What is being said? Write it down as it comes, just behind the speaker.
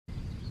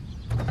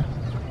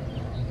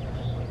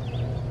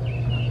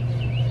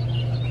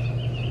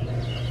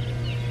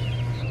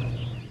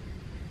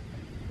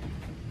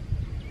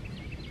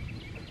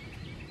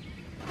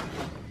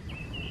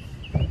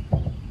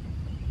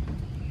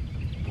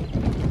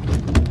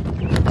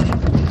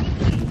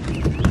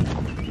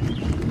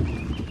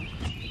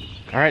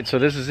All right, so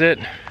this is it.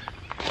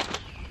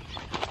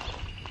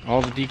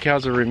 All the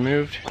decals are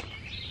removed.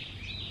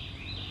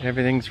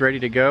 Everything's ready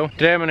to go.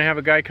 Today I'm gonna have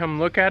a guy come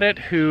look at it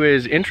who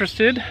is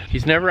interested.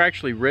 He's never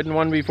actually ridden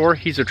one before.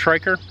 He's a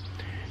triker,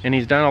 and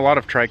he's done a lot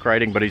of trike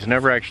riding, but he's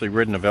never actually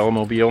ridden a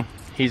Velomobile.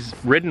 He's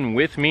ridden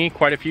with me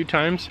quite a few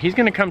times. He's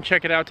gonna come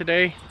check it out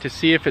today to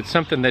see if it's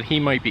something that he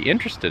might be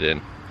interested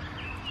in.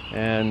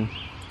 And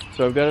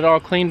so I've got it all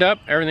cleaned up,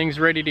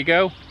 everything's ready to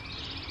go,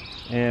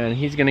 and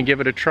he's gonna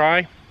give it a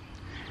try.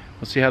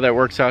 We'll see how that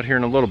works out here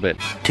in a little bit.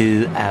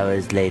 2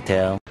 hours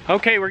later.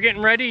 Okay, we're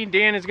getting ready.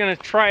 Dan is gonna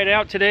try it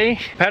out today.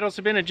 Pedals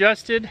have been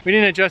adjusted. We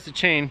didn't adjust the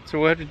chain, so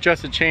we'll have to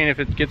adjust the chain if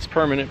it gets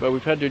permanent, but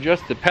we've had to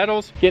adjust the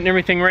pedals, getting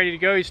everything ready to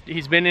go.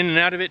 He's been in and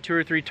out of it 2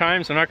 or 3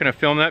 times. I'm not gonna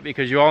film that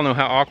because you all know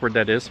how awkward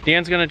that is.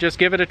 Dan's gonna just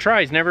give it a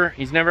try. He's never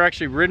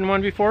actually ridden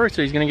one before,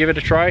 so he's gonna give it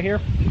a try here,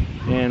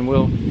 and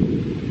we'll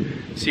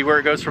see where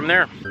it goes from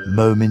there.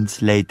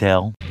 Moments later.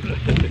 All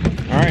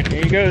right,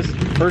 here he goes.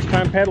 First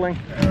time pedaling.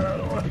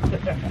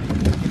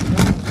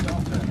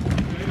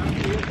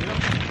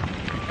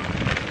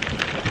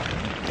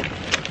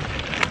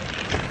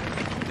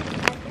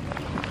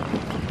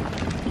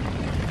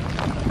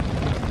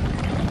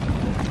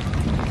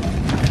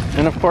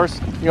 And of course,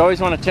 you always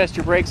want to test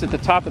your brakes at the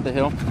top of the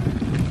hill.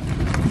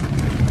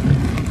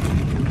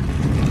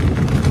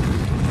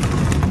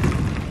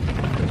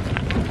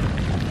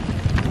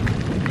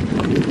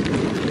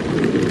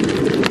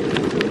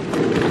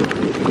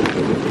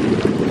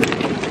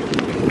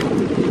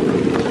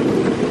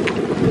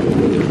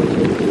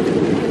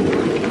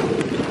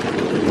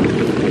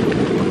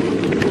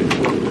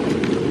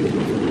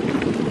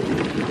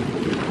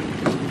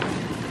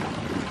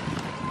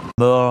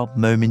 More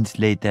moments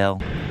later.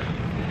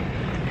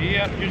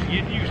 Yeah, just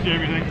getting used to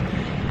everything.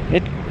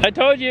 I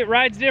told you it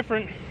rides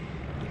different.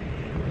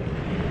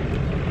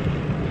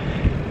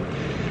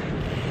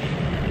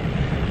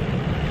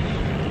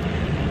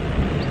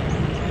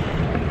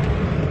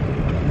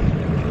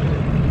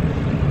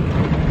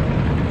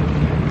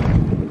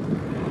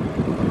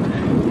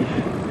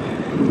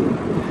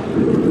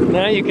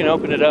 Now you can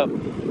open it up.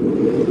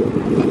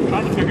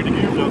 Trying to figure the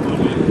gears out a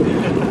little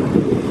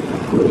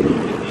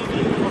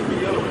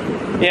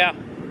bit. Yeah.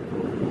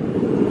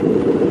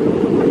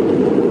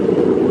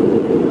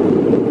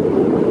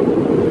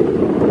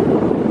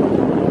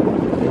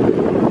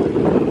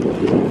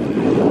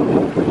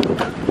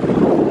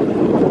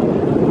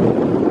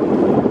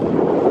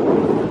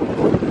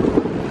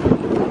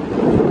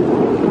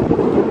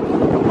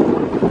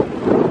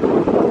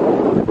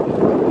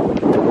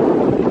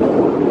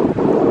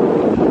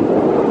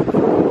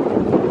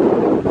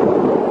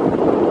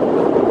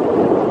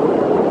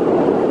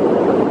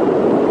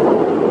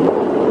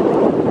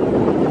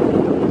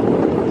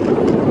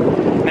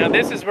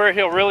 This is where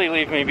he'll really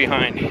leave me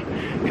behind,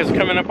 because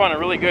coming up on a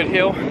really good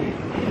hill,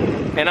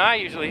 and I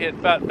usually hit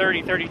about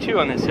 30, 32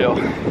 on this hill,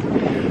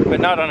 but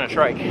not on a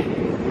trike.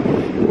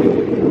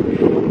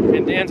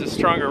 And Dan's a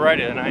stronger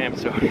rider than I am,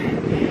 so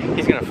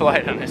he's gonna fly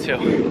it on this hill.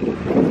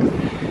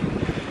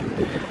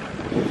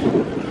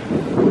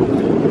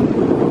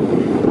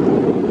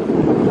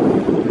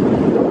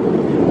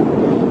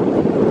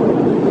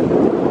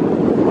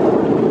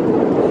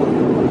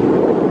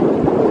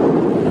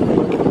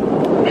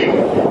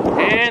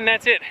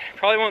 That's it.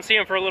 Probably won't see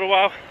him for a little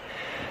while.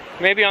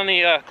 Maybe on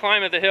the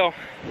climb of the hill.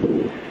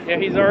 Yeah,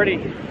 he's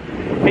already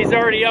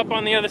up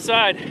on the other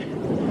side.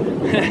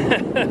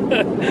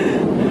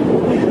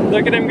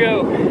 Look at him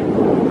go.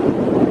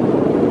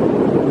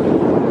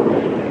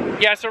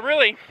 Yeah, so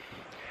really,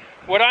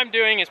 what I'm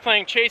doing is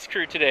playing chase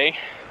crew today,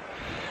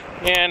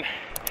 and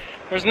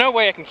there's no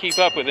way I can keep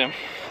up with him.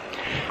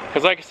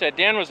 Because like I said,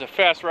 Dan was a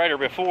fast rider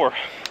before.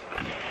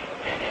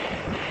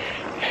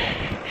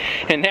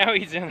 And now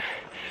he's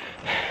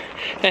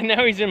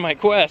in my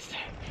quest.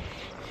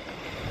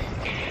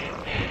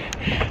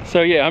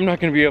 So yeah, I'm not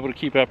gonna be able to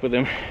keep up with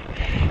him.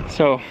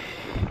 So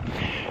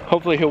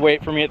hopefully he'll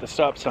wait for me at the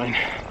stop sign.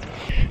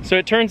 So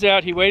it turns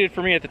out he waited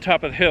for me at the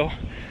top of the hill.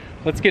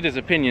 Let's get his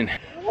opinion.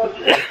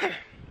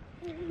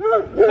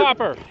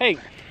 Hopper, hey.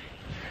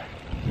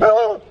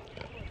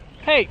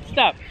 Hey,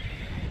 stop.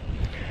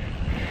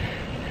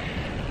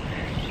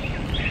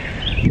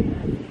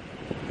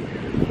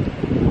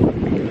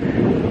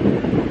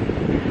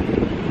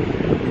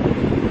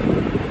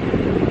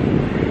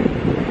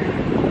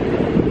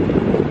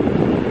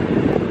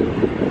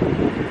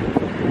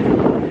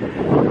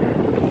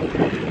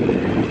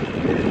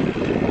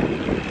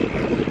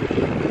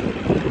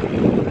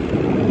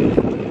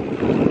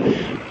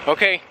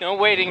 Okay, no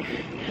waiting.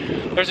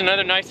 There's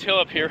another nice hill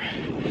up here.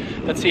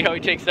 Let's see how he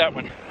takes that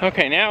one.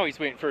 Okay, now he's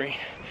waiting for me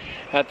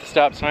at the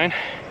stop sign.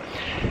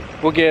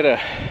 We'll get a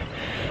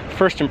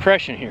first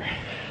impression here.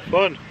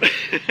 Fun.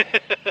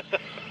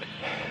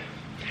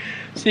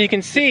 So you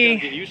can see,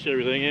 get used to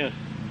everything, yeah.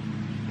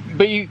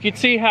 but you can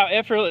see how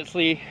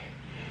effortlessly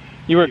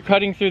you were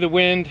cutting through the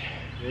wind,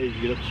 Yeah,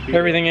 you get up to speed,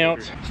 everything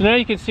else. So now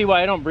you can see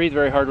why I don't breathe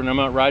very hard when I'm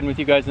out riding with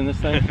you guys in this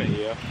thing.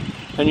 Yeah.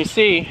 And you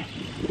see,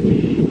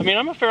 I mean,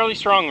 I'm a fairly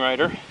strong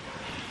rider,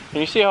 And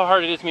you see how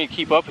hard it is for me to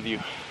keep up with you.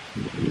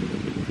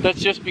 That's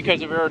just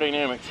because of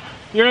aerodynamics.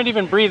 You're not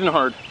even breathing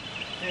hard.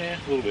 Yeah,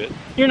 a little bit.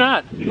 You're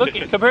not. Look,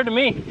 compared to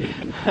me.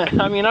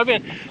 I mean, I've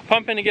been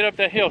pumping to get up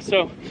that hill.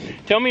 So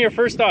tell me your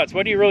first thoughts.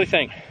 What do you really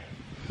think?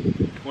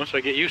 Once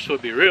I get used to it,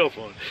 it'll be real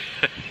fun.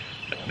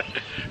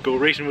 Go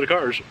racing with the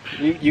cars.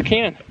 You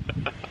can.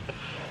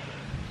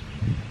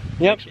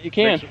 Yep, you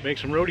can. Make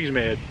some roadies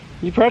mad.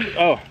 You probably,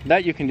 oh,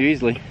 that you can do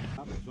easily.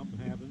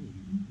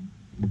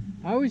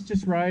 I always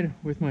just ride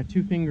with my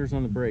 2 fingers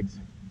on the brakes.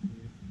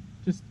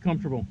 Just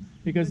comfortable.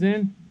 Because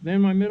then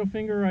my middle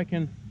finger, I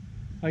can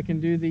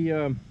do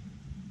the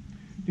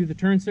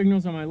turn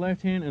signals on my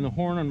left hand and the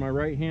horn on my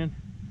right hand.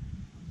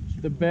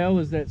 The bell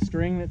is that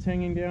string that's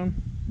hanging down.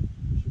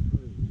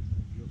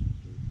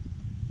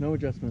 No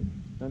adjustment.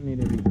 Doesn't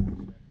need any.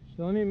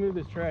 So let me move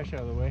this trash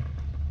out of the way.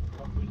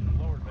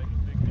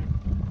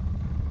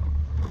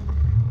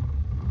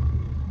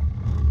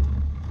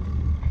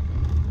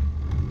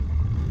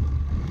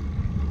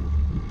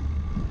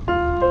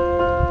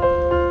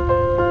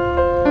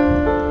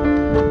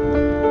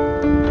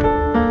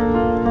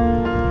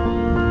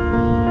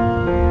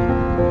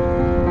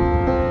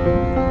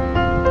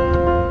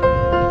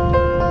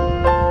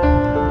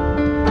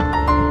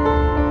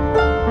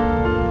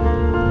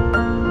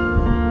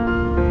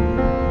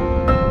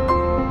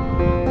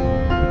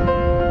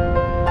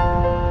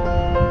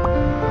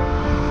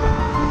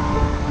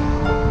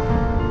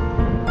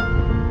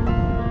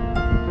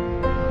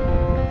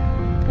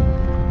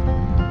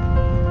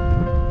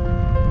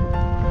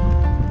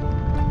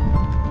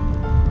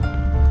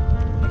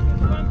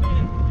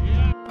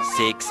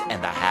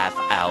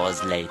 6.5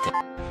 hours later.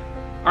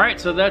 Alright,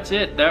 so that's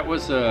it. That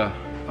was a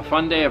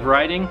fun day of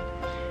riding.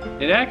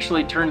 It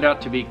actually turned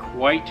out to be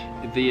quite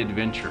the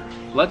adventure.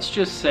 Let's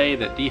just say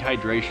that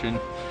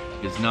dehydration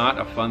is not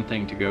a fun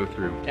thing to go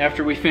through.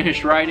 After we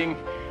finished riding,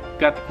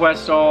 got the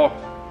Quest all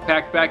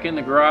packed back in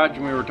the garage,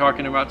 and we were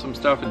talking about some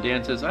stuff, and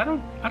Dan says, I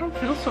don't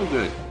feel so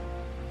good.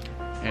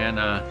 And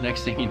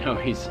next thing you know,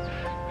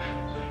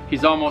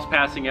 he's almost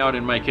passing out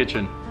in my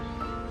kitchen.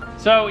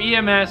 So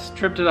EMS,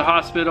 trip to the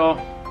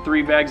hospital,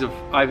 3 bags of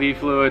IV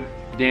fluid.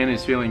 Dan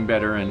is feeling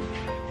better and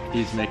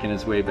he's making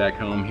his way back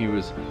home. He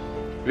was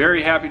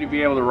very happy to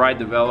be able to ride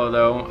the Velo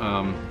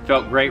though.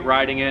 Felt great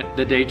riding it.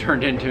 The day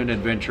turned into an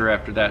adventure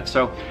after that.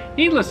 So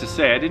needless to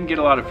say, I didn't get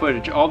a lot of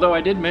footage, although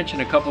I did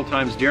mention a couple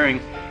times during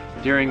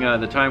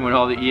the time when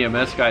all the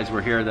EMS guys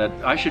were here that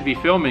I should be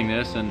filming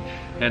this,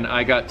 and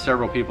I got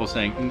several people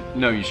saying,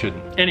 no, you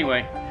shouldn't.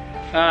 Anyway,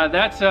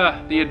 that's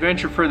the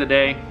adventure for the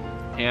day,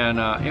 and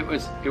it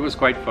was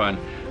quite fun.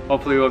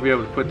 Hopefully we'll be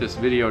able to put this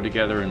video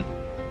together and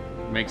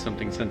make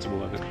something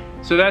sensible of it.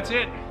 So that's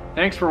it.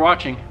 Thanks for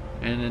watching,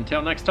 and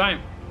until next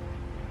time,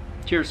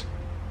 cheers.